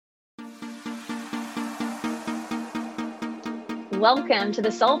welcome to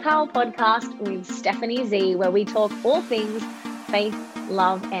the Soul Power Podcast with Stephanie Z, where we talk all things faith,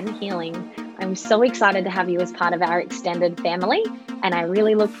 love, and healing. I'm so excited to have you as part of our extended family, and I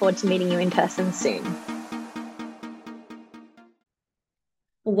really look forward to meeting you in person soon.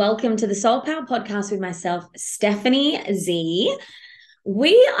 Welcome to the Soul Power Podcast with myself, Stephanie Z.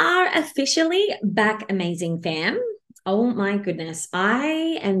 We are officially back, amazing fam. Oh my goodness,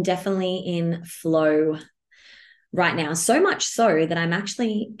 I am definitely in flow right now, so much so that I'm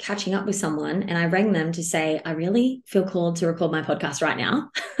actually catching up with someone, and I rang them to say, I really feel called to record my podcast right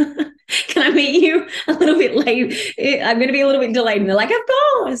now. Can I meet you a little bit late? I'm going to be a little bit delayed. And they're like, of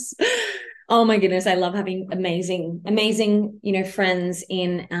course. Oh my goodness. I love having amazing, friends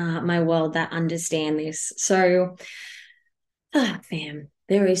in my world that understand this. So, fam,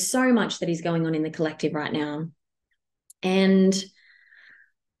 there is so much that is going on in the collective right now. And,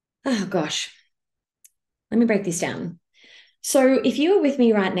 oh gosh, let me break this down. So if you are with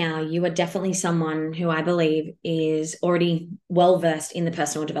me right now, you are definitely someone who I believe is already well-versed in the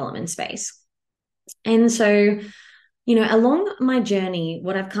personal development space. And so, along my journey,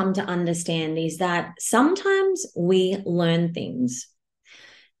 what I've come to understand is that sometimes we learn things,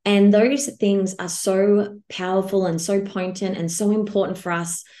 and those things are so powerful and so potent and so important for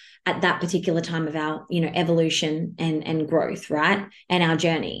us at that particular time of our, evolution and growth, right? And our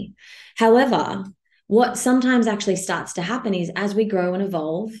journey. However, what sometimes actually starts to happen is as we grow and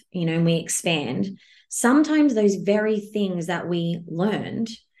evolve, and we expand, sometimes those very things that we learned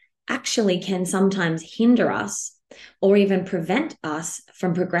actually can sometimes hinder us or even prevent us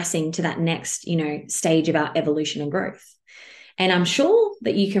from progressing to that next, stage of our evolution and growth. And I'm sure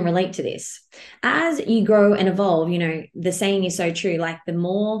that you can relate to this. As you grow and evolve, the saying is so true, like the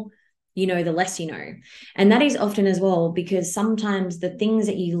more you know, the less you know. And that is often as well because sometimes the things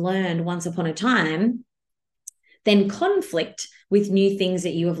that you learned once upon a time then conflict with new things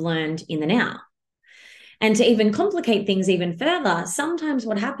that you have learned in the now. And to even complicate things even further, sometimes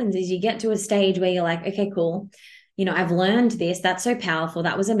what happens is you get to a stage where you're like, okay, cool. I've learned this. That's so powerful.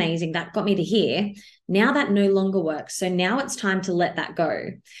 That was amazing. That got me to here. Now that no longer works. So now it's time to let that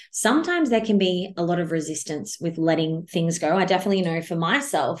go. Sometimes there can be a lot of resistance with letting things go. I definitely know for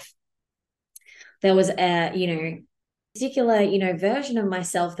myself, there was a, particular, version of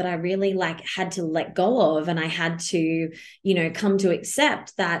myself that I really had to let go of. And I had to, come to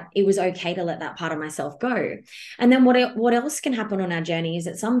accept that it was okay to let that part of myself go. And then what else can happen on our journey is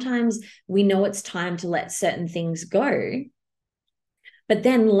that sometimes we know it's time to let certain things go. But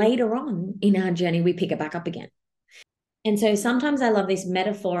then later on in our journey, we pick it back up again. And so sometimes I love this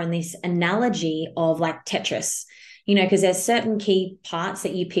metaphor and this analogy of like Tetris, because there's certain key parts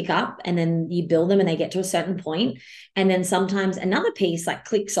that you pick up and then you build them and they get to a certain point. And then sometimes another piece like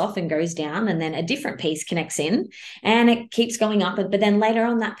clicks off and goes down, and then a different piece connects in and it keeps going up. But then later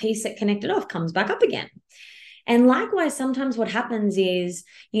on, that piece that connected off comes back up again. And likewise, sometimes what happens is,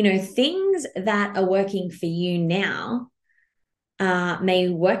 things that are working for you now may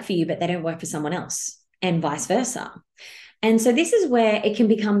work for you, but they don't work for someone else, and vice versa. And so this is where it can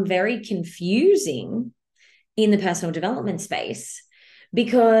become very confusing in the personal development space,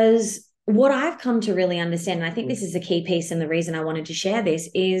 because what I've come to really understand, and I think this is a key piece and the reason I wanted to share this,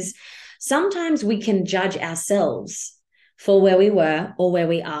 is sometimes we can judge ourselves for where we were or where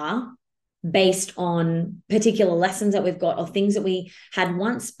we are based on particular lessons that we've got or things that we had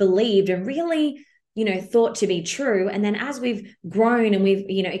once believed and really thought to be true. And then as we've grown and we've,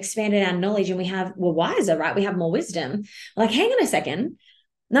 expanded our knowledge and we're wiser, right? We have more wisdom. Like, hang on a second.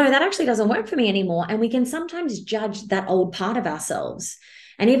 No, that actually doesn't work for me anymore. And we can sometimes judge that old part of ourselves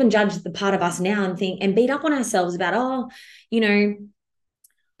and even judge the part of us now and think and beat up on ourselves about,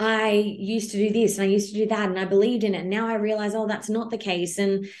 I used to do this and I used to do that and I believed in it. And now I realize, that's not the case.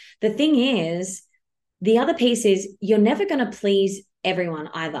 And the thing is, the other piece is you're never going to please everyone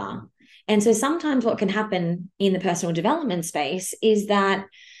either. And so sometimes what can happen in the personal development space is that,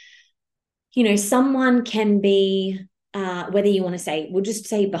 someone can be, whether you want to say, we'll just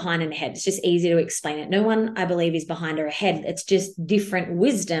say behind and ahead. It's just easy to explain it. No one, I believe, is behind or ahead. It's just different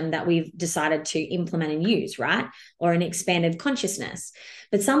wisdom that we've decided to implement and use, right? Or an expanded consciousness.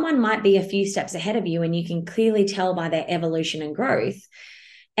 But someone might be a few steps ahead of you and you can clearly tell by their evolution and growth.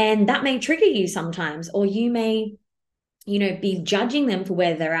 And that may trigger you sometimes, or you may, be judging them for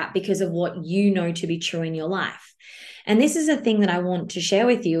where they're at because of what you know to be true in your life. And this is a thing that I want to share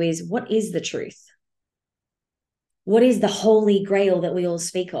with you is, what is the truth? What is the holy grail that we all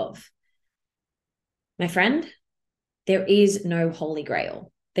speak of? My friend, there is no holy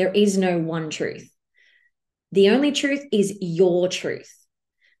grail. There is no one truth. The only truth is your truth.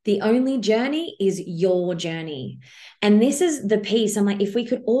 The only journey is your journey. And this is the piece. I'm like, if we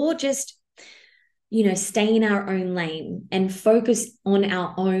could all just, stay in our own lane and focus on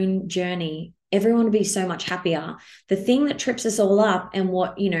our own journey, everyone would be so much happier. The thing that trips us all up and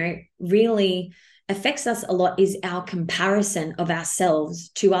what, really affects us a lot is our comparison of ourselves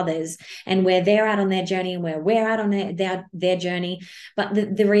to others, and where they're out on their journey and where we're out on their journey. But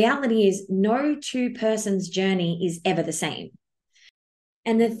the reality is no two persons' journey is ever the same.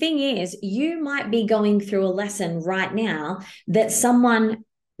 And the thing is, you might be going through a lesson right now that someone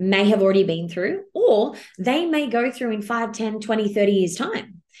may have already been through, or they may go through in 5, 10, 20, 30 years'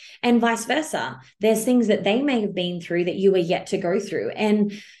 time. And vice versa. There's things that they may have been through that you are yet to go through.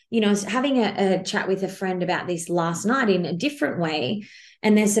 And, I was having a chat with a friend about this last night in a different way.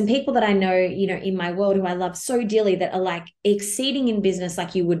 And there's some people that I know, in my world who I love so dearly that are like exceeding in business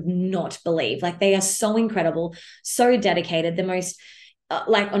like you would not believe. Like they are so incredible, so dedicated, the most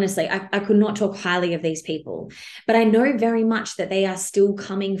honestly, I could not talk highly of these people, but I know very much that they are still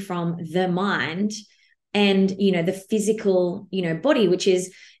coming from the mind and, the physical, body, which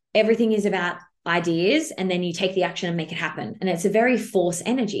is everything is about ideas, and then you take the action and make it happen. And it's a very force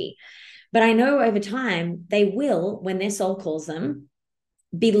energy. But I know over time, they will, when their soul calls them,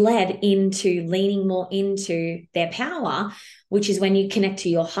 be led into leaning more into their power, which is when you connect to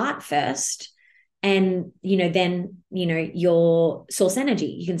your heart first. And, then, your source energy,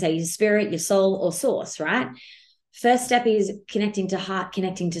 you can say your spirit, your soul, or source, right? First step is connecting to heart,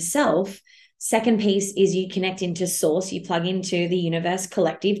 connecting to self. Second piece is you connect into source, you plug into the universe,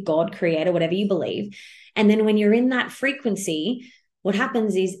 collective, God, creator, whatever you believe. And then when you're in that frequency, what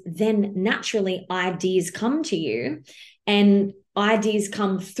happens is then naturally ideas come to you, and ideas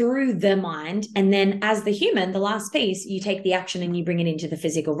come through the mind. And then as the human, the last piece, you take the action and you bring it into the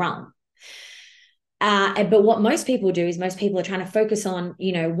physical realm. But what most people do is most people are trying to focus on,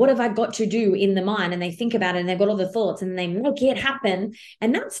 what have I got to do in the mind? And they think about it and they've got all the thoughts and they make it happen.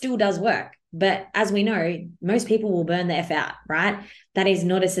 And that still does work. But as we know, most people will burn the F out, right? That is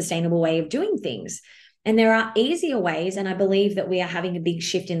not a sustainable way of doing things. And there are easier ways. And I believe that we are having a big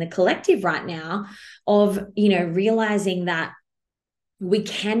shift in the collective right now of, realizing that we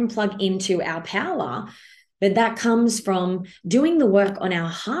can plug into our power. But that comes from doing the work on our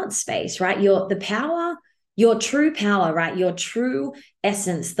heart space, right? The power, your true power, right? Your true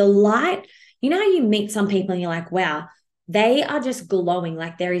essence, the light. You know how you meet some people and you're like, wow, they are just glowing.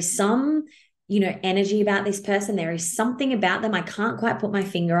 Like there is some, energy about this person. There is something about them. I can't quite put my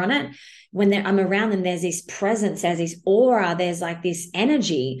finger on it. When I'm around them, there's this presence, there's this aura, there's like this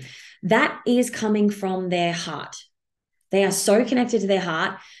energy that is coming from their heart. They are so connected to their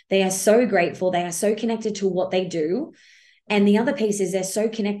heart. They are so grateful. They are so connected to what they do. And the other piece is they're so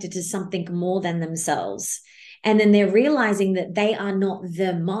connected to something more than themselves. And then they're realizing that they are not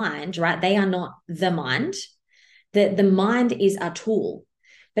the mind, right? They are not the mind. The mind is a tool.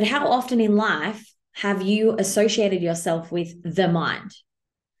 But how often in life have you associated yourself with the mind?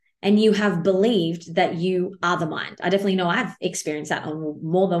 And you have believed that you are the mind. I definitely know I've experienced that on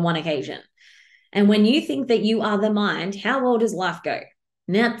more than one occasion. And when you think that you are the mind, how well does life go?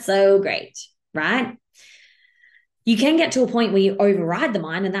 Not so great, right? You can get to a point where you override the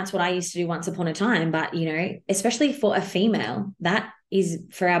mind, and that's what I used to do once upon a time. But, especially for a female, that is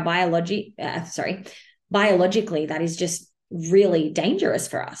for our biologically, that is just really dangerous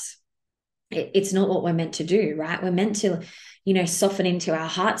for us. It's not what we're meant to do, right? We're meant to soften into our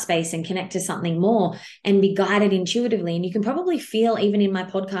heart space and connect to something more and be guided intuitively. And you can probably feel even in my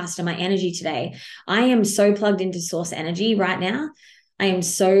podcast and my energy today, I am so plugged into source energy right now. I am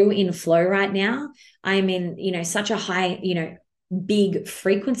so in flow right now. I'm in, such a high, big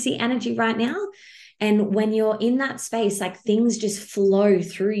frequency energy right now. And when you're in that space, like things just flow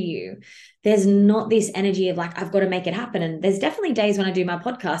through you. There's not this energy of like, I've got to make it happen. And there's definitely days when I do my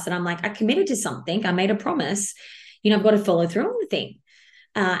podcast and I'm like, I committed to something. I made a promise. I've got to follow through on the thing.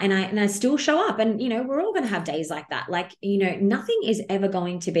 And I still show up. And, we're all going to have days like that. Like, nothing is ever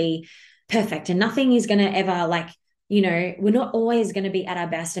going to be perfect, and nothing is going to ever we're not always going to be at our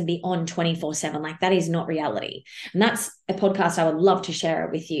best and be on 24/7. Like that is not reality. And that's a podcast I would love to share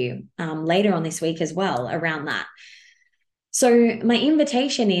it with you later on this week as well around that. So my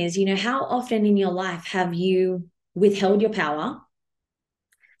invitation is, how often in your life have you withheld your power?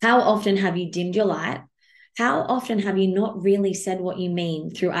 How often have you dimmed your light? How often have you not really said what you mean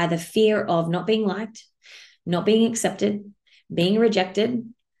through either fear of not being liked, not being accepted, being rejected,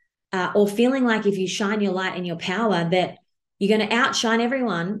 or feeling like if you shine your light and your power that you're going to outshine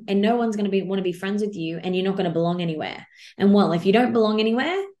everyone and no one's going to want to be friends with you and you're not going to belong anywhere. And well, if you don't belong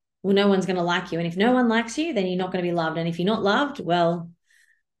anywhere, well, no one's going to like you. And if no one likes you, then you're not going to be loved. And if you're not loved, well,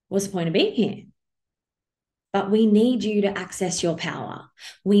 what's the point of being here? But we need you to access your power.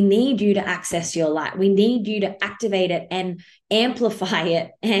 We need you to access your light. We need you to activate it and amplify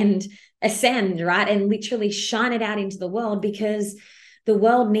it and ascend, right? And literally shine it out into the world, because the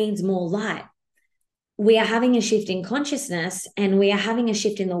world needs more light. We are having a shift in consciousness, and we are having a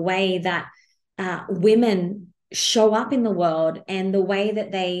shift in the way that women show up in the world and the way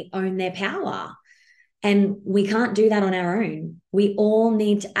that they own their power. And we can't do that on our own. We all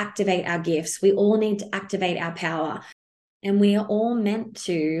need to activate our gifts. We all need to activate our power. And we are all meant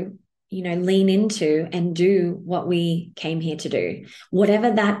to, lean into and do what we came here to do, whatever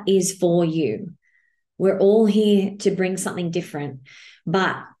that is for you. We're all here to bring something different,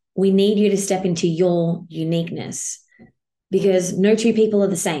 but we need you to step into your uniqueness, because no two people are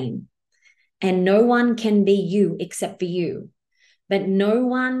the same, and no one can be you except for you. But no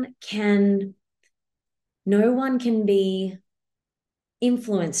one can be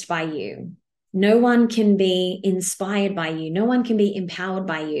influenced by you. No one can be inspired by you. No one can be empowered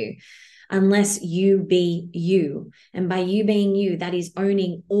by you unless you be you. And by you being you, that is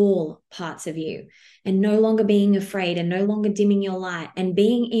owning all parts of you and no longer being afraid and no longer dimming your light, and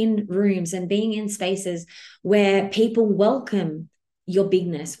being in rooms and being in spaces where people welcome your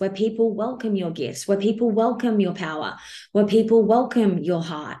bigness, where people welcome your gifts, where people welcome your power, where people welcome your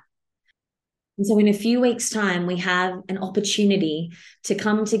heart. And so in a few weeks' time, we have an opportunity to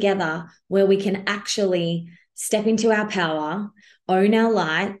come together where we can actually step into our power, own our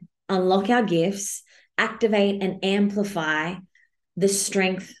light, unlock our gifts, activate and amplify the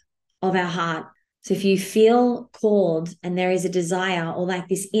strength of our heart. So if you feel called and there is a desire or like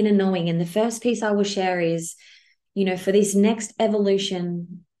this inner knowing, and the first piece I will share is, for this next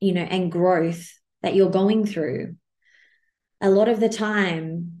evolution, and growth that you're going through, a lot of the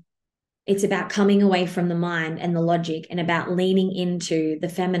time, it's about coming away from the mind and the logic and about leaning into the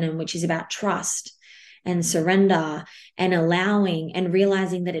feminine, which is about trust and surrender and allowing and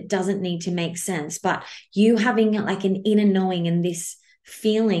realizing that it doesn't need to make sense, but you having like an inner knowing and this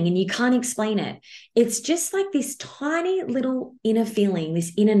feeling, and you can't explain it. It's just like this tiny little inner feeling,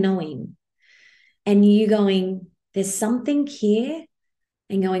 this inner knowing, and you going, there's something here,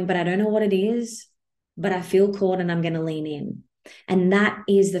 and going, but I don't know what it is, but I feel called and I'm going to lean in. And that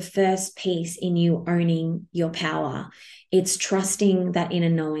is the first piece in you owning your power. It's trusting that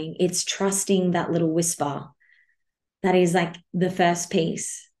inner knowing. It's trusting that little whisper. That is like the first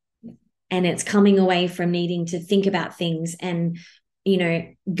piece. And it's coming away from needing to think about things and,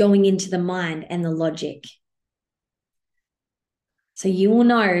 going into the mind and the logic. So you will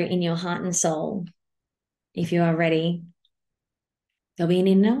know in your heart and soul, if you are ready, there'll be an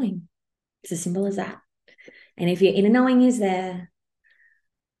inner knowing. It's as simple as that. And if your inner knowing is there,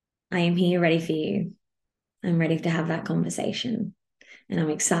 I am here ready for you. I'm ready to have that conversation. And I'm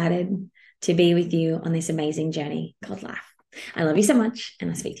excited to be with you on this amazing journey called life. I love you so much,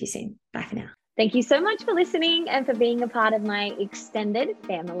 and I'll speak to you soon. Bye for now. Thank you so much for listening and for being a part of my extended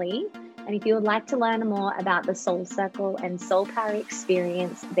family. And if you would like to learn more about the Soul Circle and Soul Power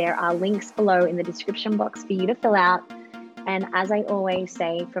experience, there are links below in the description box for you to fill out. And as I always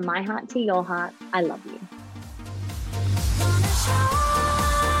say, from my heart to your heart, I love you.